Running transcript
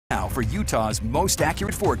for Utah's most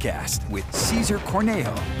accurate forecast with Cesar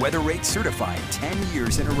Cornejo, Weather Rate certified 10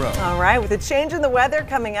 years in a row. All right, with a change in the weather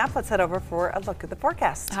coming up, let's head over for a look at the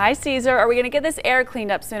forecast. Hi, Cesar. Are we going to get this air cleaned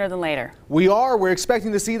up sooner than later? We are. We're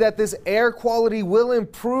expecting to see that this air quality will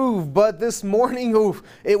improve, but this morning,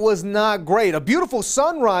 it was not great. A beautiful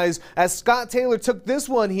sunrise as Scott Taylor took this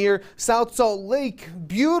one here, South Salt Lake.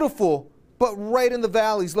 Beautiful. But right in the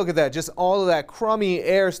valleys, look at that, just all of that crummy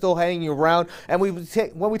air still hanging around. And when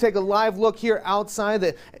we take a live look here outside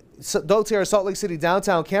the Doterra Salt Lake City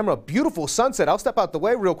downtown camera, beautiful sunset. I'll step out the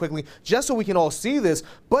way real quickly just so we can all see this.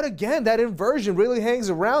 But again, that inversion really hangs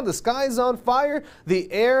around. The sky is on fire.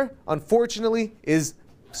 The air, unfortunately, is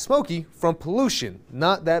smoky from pollution,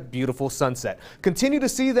 not that beautiful sunset. Continue to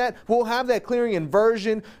see that. We'll have that clearing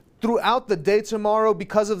inversion throughout the day tomorrow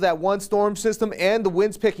because of that one storm system and the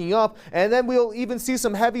winds picking up. And then we'll even see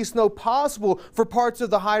some heavy snow possible for parts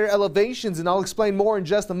of the higher elevations, and I'll explain more in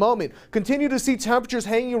just a moment. Continue to see temperatures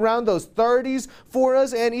hanging around those 30s for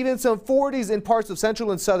us and even some 40s in parts of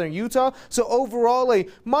central and southern Utah. So overall, a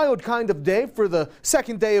mild kind of day for the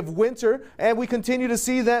second day of winter. And we continue to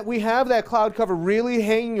see that we have that cloud cover really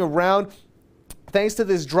hanging around thanks to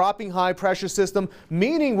this dropping high pressure system,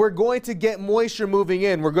 meaning we're going to get moisture moving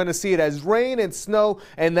in. We're going to see it as rain and snow,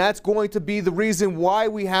 and that's going to be the reason why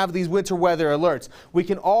we have these winter weather alerts. We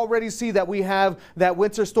can already see that we have that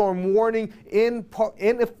winter storm warning it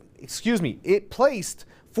placed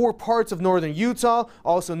for parts of northern Utah,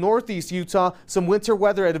 also northeast Utah, some winter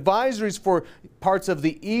weather advisories for parts of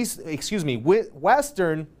the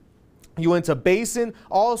western Uinta Basin,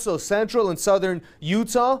 also central and southern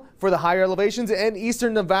Utah for the higher elevations, and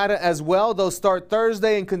eastern Nevada as well. Those start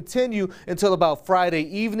Thursday and continue until about Friday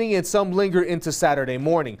evening, and some linger into Saturday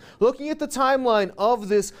morning. Looking at the timeline of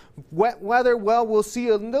this wet weather, well, we'll see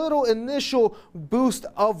a little initial boost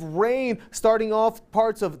of rain starting off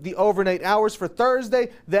parts of the overnight hours for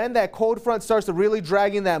Thursday. Then that cold front starts to really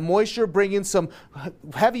drag in that moisture, bring in some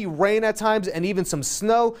heavy rain at times and even some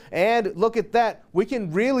snow. And look at that. We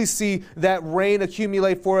can really see that rain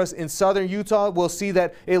accumulate for us in southern Utah. We'll see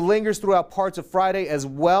that it lingers throughout parts of Friday as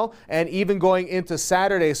well, and even going into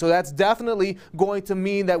Saturday. So that's definitely going to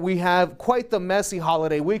mean that we have quite the messy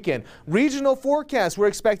holiday weekend. Regional forecast, we're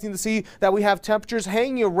expecting to see that we have temperatures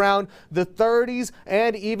hanging around the 30s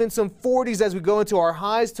and even some 40s as we go into our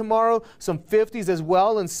highs tomorrow, some 50s as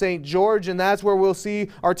well in St. George, and that's where we'll see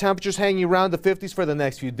our temperatures hanging around the 50s for the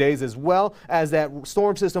next few days as well, as that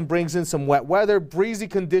storm system brings in some wet weather, breezy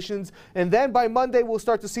conditions. And then by Monday, we'll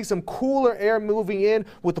start to see some cooler air moving in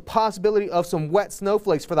with the possibility of some wet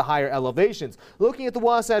snowflakes for the higher elevations. Looking at the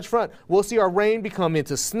Wasatch Front, we'll see our rain become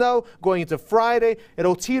into snow going into Friday.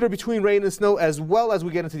 It'll teeter between rain and snow as well as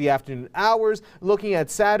we get into the afternoon hours. Looking at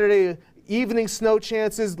Saturday, evening snow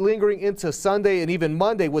chances lingering into Sunday and even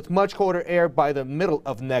Monday with much colder air by the middle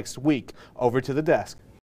of next week. Over to the desk.